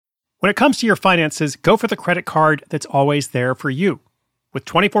When it comes to your finances, go for the credit card that's always there for you. With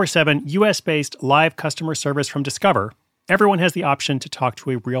 24/7 US-based live customer service from Discover, everyone has the option to talk to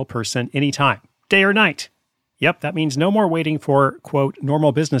a real person anytime, day or night. Yep, that means no more waiting for, quote,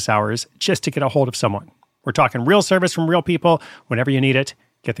 normal business hours just to get a hold of someone. We're talking real service from real people whenever you need it.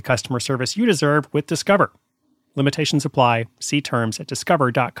 Get the customer service you deserve with Discover. Limitations apply. See terms at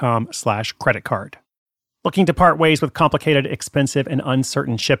discover.com/creditcard. Looking to part ways with complicated, expensive, and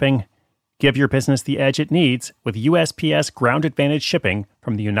uncertain shipping? Give your business the edge it needs with USPS Ground Advantage shipping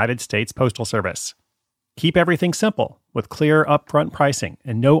from the United States Postal Service. Keep everything simple with clear upfront pricing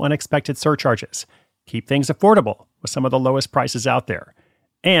and no unexpected surcharges. Keep things affordable with some of the lowest prices out there.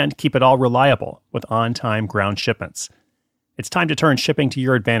 And keep it all reliable with on-time ground shipments. It's time to turn shipping to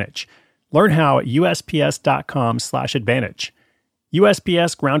your advantage. Learn how at USPS.com/advantage.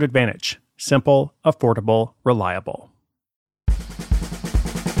 USPS Ground Advantage. Simple, affordable, reliable.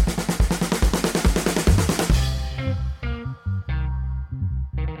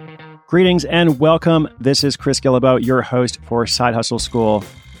 Greetings and welcome. This is Chris Guillebeau, your host for Side Hustle School.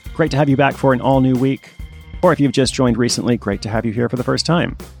 Great to have you back for an all-new week. Or if you've just joined recently, great to have you here for the first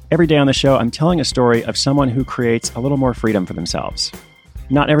time. Every day on the show, I'm telling a story of someone who creates a little more freedom for themselves.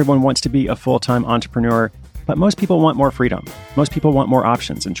 Not everyone wants to be a full-time entrepreneur, but most people want more freedom. Most people want more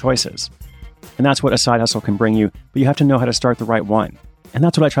options and choices. And that's what a side hustle can bring you, but you have to know how to start the right one. And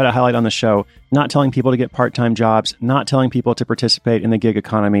that's what I try to highlight on the show, not telling people to get part-time jobs, not telling people to participate in the gig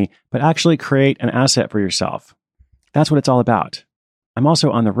economy, but actually create an asset for yourself. That's what it's all about. I'm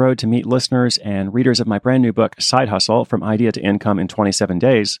also on the road to meet listeners and readers of my brand new book, Side Hustle, From Idea to Income in 27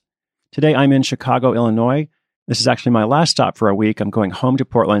 Days. Today, I'm in Chicago, Illinois. This is actually my last stop for a week. I'm going home to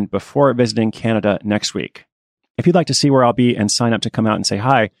Portland before visiting Canada next week. If you'd like to see where I'll be and sign up to come out and say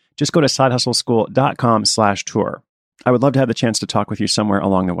hi, just go to sidehustleschool.com/tour. I would love to have the chance to talk with you somewhere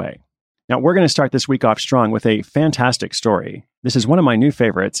along the way. Now, we're going to start this week off strong with a fantastic story. This is one of my new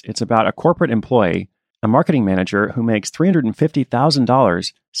favorites. It's about a corporate employee, a marketing manager who makes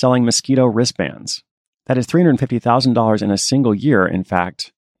 $350,000 selling mosquito wristbands. That is $350,000 in a single year, in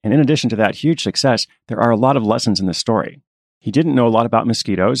fact. And in addition to that huge success, there are a lot of lessons in this story. He didn't know a lot about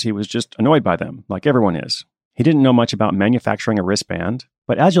mosquitoes. He was just annoyed by them, like everyone is. He didn't know much about manufacturing a wristband,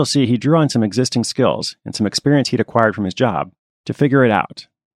 but as you'll see, he drew on some existing skills and some experience he'd acquired from his job to figure it out.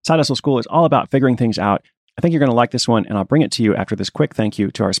 Side Hustle School is all about figuring things out. I think you're going to like this one, and I'll bring it to you after this quick thank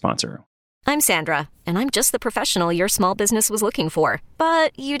you to our sponsor. I'm Sandra, and I'm just the professional your small business was looking for.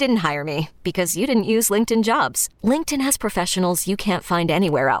 But you didn't hire me because you didn't use LinkedIn Jobs. LinkedIn has professionals you can't find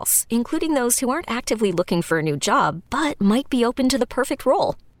anywhere else, including those who aren't actively looking for a new job, but might be open to the perfect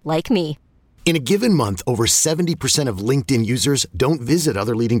role, like me. In a given month, over 70% of LinkedIn users don't visit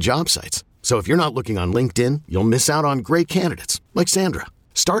other leading job sites. So if you're not looking on LinkedIn, you'll miss out on great candidates like Sandra.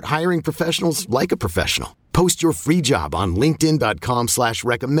 Start hiring professionals like a professional. Post your free job on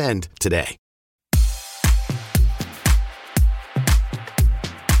linkedin.com/recommend today.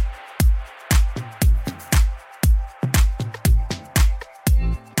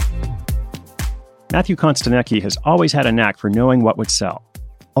 Matthew Konstanecki has always had a knack for knowing what would sell.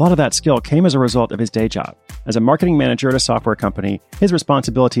 A lot of that skill came as a result of his day job. As a marketing manager at a software company, his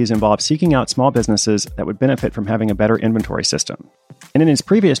responsibilities involved seeking out small businesses that would benefit from having a better inventory system. And in his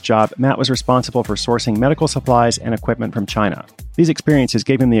previous job, Matt was responsible for sourcing medical supplies and equipment from China. These experiences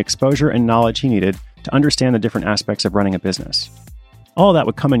gave him the exposure and knowledge he needed to understand the different aspects of running a business. All of that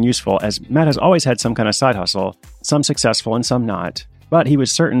would come in useful as Matt has always had some kind of side hustle, some successful and some not, but he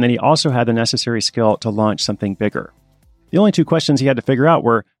was certain that he also had the necessary skill to launch something bigger. The only two questions he had to figure out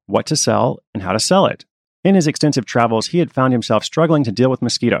were what to sell and how to sell it. In his extensive travels, he had found himself struggling to deal with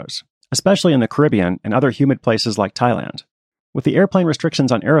mosquitoes, especially in the Caribbean and other humid places like Thailand. With the airplane restrictions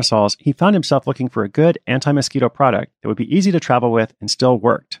on aerosols, he found himself looking for a good anti-mosquito product that would be easy to travel with and still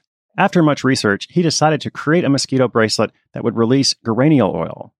worked. After much research, he decided to create a mosquito bracelet that would release geraniol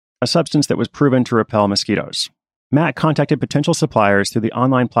oil, a substance that was proven to repel mosquitoes. Matt contacted potential suppliers through the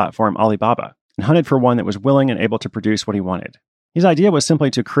online platform Alibaba and hunted for one that was willing and able to produce what he wanted. His idea was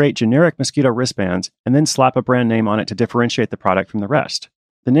simply to create generic mosquito wristbands and then slap a brand name on it to differentiate the product from the rest.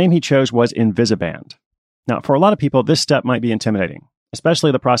 The name he chose was Invisiband. Now, for a lot of people, this step might be intimidating,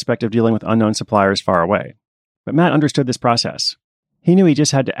 especially the prospect of dealing with unknown suppliers far away. But Matt understood this process. He knew he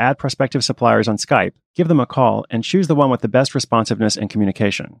just had to add prospective suppliers on Skype, give them a call, and choose the one with the best responsiveness and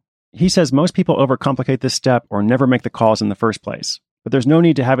communication. He says most people overcomplicate this step or never make the calls in the first place. But there's no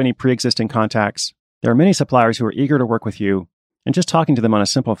need to have any pre-existing contacts. There are many suppliers who are eager to work with you, and just talking to them on a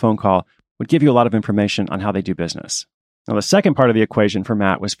simple phone call would give you a lot of information on how they do business. Now, the second part of the equation for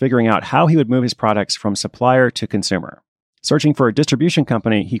Matt was figuring out how he would move his products from supplier to consumer. Searching for a distribution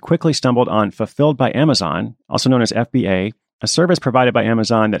company, he quickly stumbled on Fulfilled by Amazon, also known as FBA, a service provided by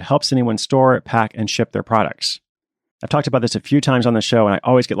Amazon that helps anyone store, pack, and ship their products. I've talked about this a few times on the show, and I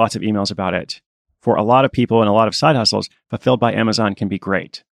always get lots of emails about it. For a lot of people and a lot of side hustles, Fulfilled by Amazon can be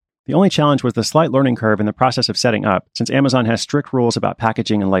great. The only challenge was the slight learning curve in the process of setting up, since Amazon has strict rules about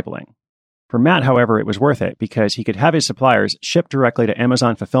packaging and labeling. For Matt, however, it was worth it because he could have his suppliers ship directly to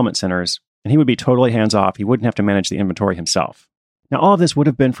Amazon fulfillment centers, and he would be totally hands-off. He wouldn't have to manage the inventory himself. Now, all of this would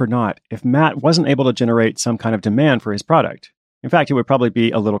have been for naught if Matt wasn't able to generate some kind of demand for his product. In fact, it would probably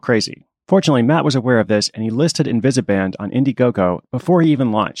be a little crazy. Fortunately, Matt was aware of this, and he listed Invisiband on Indiegogo before he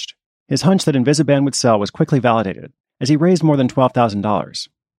even launched. His hunch that Invisiband would sell was quickly validated, as he raised more than $12,000.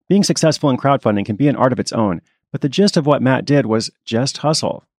 Being successful in crowdfunding can be an art of its own, but the gist of what Matt did was just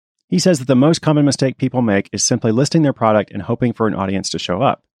hustle. He says that the most common mistake people make is simply listing their product and hoping for an audience to show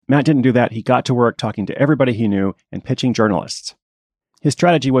up. Matt didn't do that. He got to work talking to everybody he knew and pitching journalists. His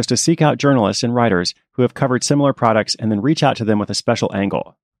strategy was to seek out journalists and writers who have covered similar products and then reach out to them with a special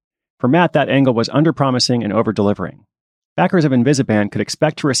angle. For Matt, that angle was under-promising and over-delivering. Backers of Invisiband could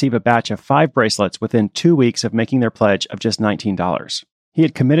expect to receive a batch of 5 bracelets within 2 weeks of making their pledge of just $19. He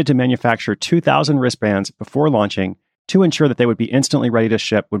had committed to manufacture 2,000 wristbands before launching to ensure that they would be instantly ready to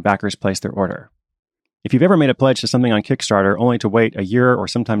ship when backers placed their order. If you've ever made a pledge to something on Kickstarter only to wait a year or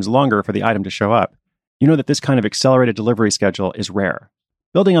sometimes longer for the item to show up, you know that this kind of accelerated delivery schedule is rare.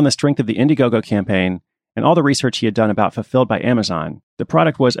 Building on the strength of the Indiegogo campaign and all the research he had done about Fulfilled by Amazon, the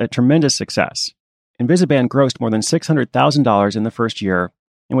product was a tremendous success. Invisiband grossed more than $600,000 in the first year,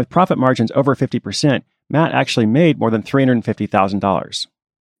 and with profit margins over 50%, Matt actually made more than $350,000.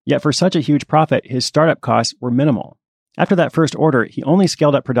 Yet for such a huge profit, his startup costs were minimal. After that first order, he only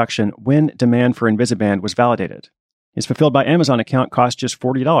scaled up production when demand for Invisiband was validated. His Fulfilled by Amazon account cost just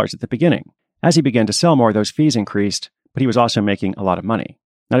 $40 at the beginning. As he began to sell more, those fees increased, but he was also making a lot of money.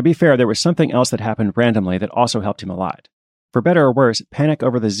 Now, to be fair, there was something else that happened randomly that also helped him a lot. For better or worse, panic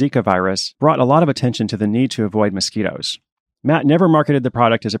over the Zika virus brought a lot of attention to the need to avoid mosquitoes. Matt never marketed the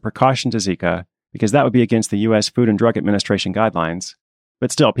product as a precaution to Zika, because that would be against the U.S. Food and Drug Administration guidelines,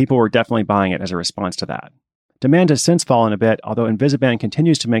 but still, people were definitely buying it as a response to that. Demand has since fallen a bit, although Invisiband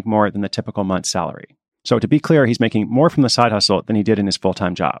continues to make more than the typical month's salary. So to be clear, he's making more from the side hustle than he did in his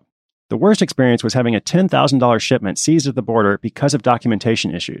full-time job. The worst experience was having a $10,000 shipment seized at the border because of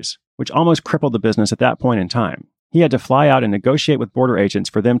documentation issues, which almost crippled the business at that point in time. He had to fly out and negotiate with border agents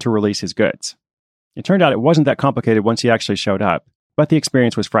for them to release his goods. It turned out it wasn't that complicated once he actually showed up, but the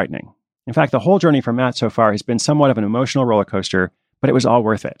experience was frightening. In fact, the whole journey for Matt so far has been somewhat of an emotional roller coaster, but it was all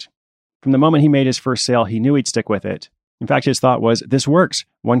worth it. From the moment he made his first sale, he knew he'd stick with it. In fact, his thought was, this works.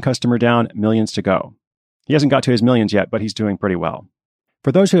 One customer down, millions to go. He hasn't got to his millions yet, but he's doing pretty well.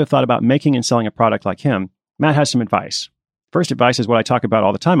 For those who have thought about making and selling a product like him, Matt has some advice. First advice is what I talk about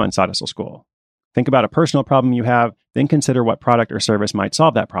all the time on Side Hustle School. Think about a personal problem you have, then consider what product or service might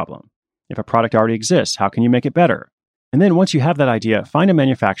solve that problem. If a product already exists, how can you make it better? And then once you have that idea, find a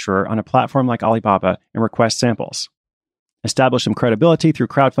manufacturer on a platform like Alibaba and request samples. Establish some credibility through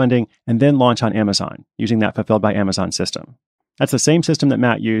crowdfunding, and then launch on Amazon, using that Fulfilled by Amazon system. That's the same system that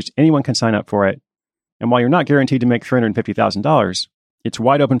Matt used. Anyone can sign up for it. And while you're not guaranteed to make $350,000, it's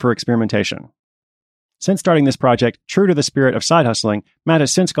wide open for experimentation. Since starting this project, true to the spirit of side hustling, Matt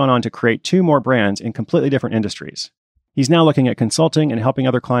has since gone on to create 2 more brands in completely different industries. He's now looking at consulting and helping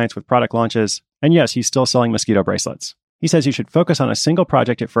other clients with product launches. And yes, he's still selling mosquito bracelets. He says you should focus on a single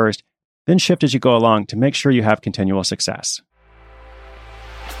project at first, then shift as you go along to make sure you have continual success.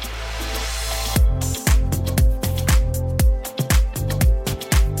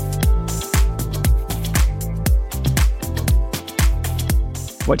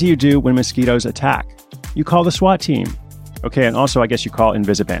 What do you do when mosquitoes attack? You call the SWAT team. Okay, and also I guess you call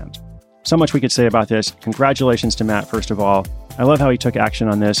Invisiband. So much we could say about this. Congratulations to Matt, first of all. I love how he took action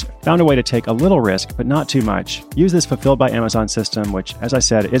on this, found a way to take a little risk, but not too much. Use this Fulfilled by Amazon system, which, as I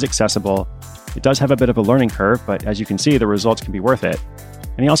said, is accessible. It does have a bit of a learning curve, but as you can see, the results can be worth it.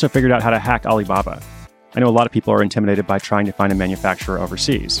 And he also figured out how to hack Alibaba. I know a lot of people are intimidated by trying to find a manufacturer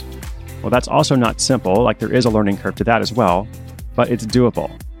overseas. Well, that's also not simple, like there is a learning curve to that as well, but it's doable.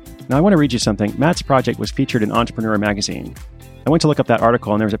 Now, I want to read you something. Matt's project was featured in Entrepreneur magazine. I went to look up that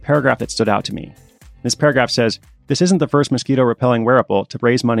article, and there was a paragraph that stood out to me. This paragraph says, "This isn't the first mosquito-repelling wearable to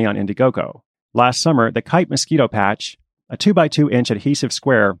raise money on Indiegogo. Last summer, the Kite Mosquito Patch, a 2x2-inch adhesive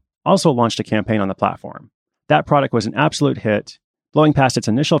square, also launched a campaign on the platform. That product was an absolute hit, blowing past its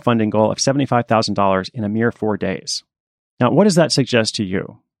initial funding goal of $75,000 in a mere 4 days." Now, what does that suggest to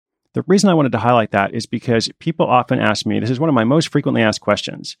you? The reason I wanted to highlight that is because people often ask me, this is one of my most frequently asked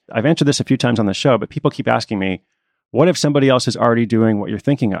questions. I've answered this a few times on the show, but people keep asking me, What if somebody else is already doing what you're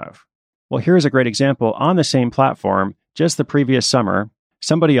thinking of? Well, here's a great example. On the same platform, just the previous summer,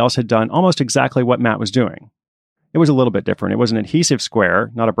 somebody else had done almost exactly what Matt was doing. It was a little bit different. It was an adhesive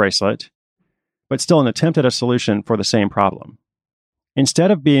square, not a bracelet, but still an attempt at a solution for the same problem.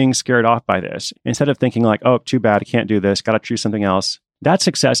 Instead of being scared off by this, instead of thinking like, oh, too bad, I can't do this, got to choose something else, that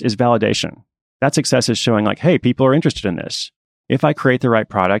success is validation. That success is showing like, hey, people are interested in this. If I create the right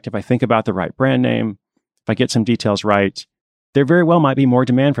product, if I think about the right brand name, if I get some details right, there very well might be more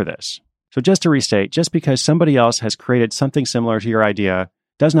demand for this. So just to restate, just because somebody else has created something similar to your idea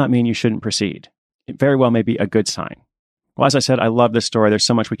does not mean you shouldn't proceed. It very well may be a good sign. Well, as I said, I love this story. There's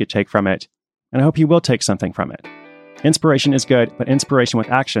so much we could take from it, and I hope you will take something from it. Inspiration is good, but inspiration with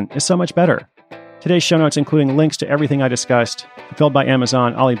action is so much better. Today's show notes, including links to everything I discussed, fulfilled by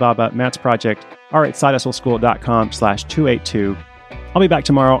Amazon, Alibaba, Matt's project, are at sidehustleschool.com/282. I'll be back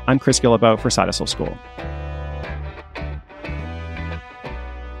tomorrow. I'm Chris Guillebeau for Side Hustle School.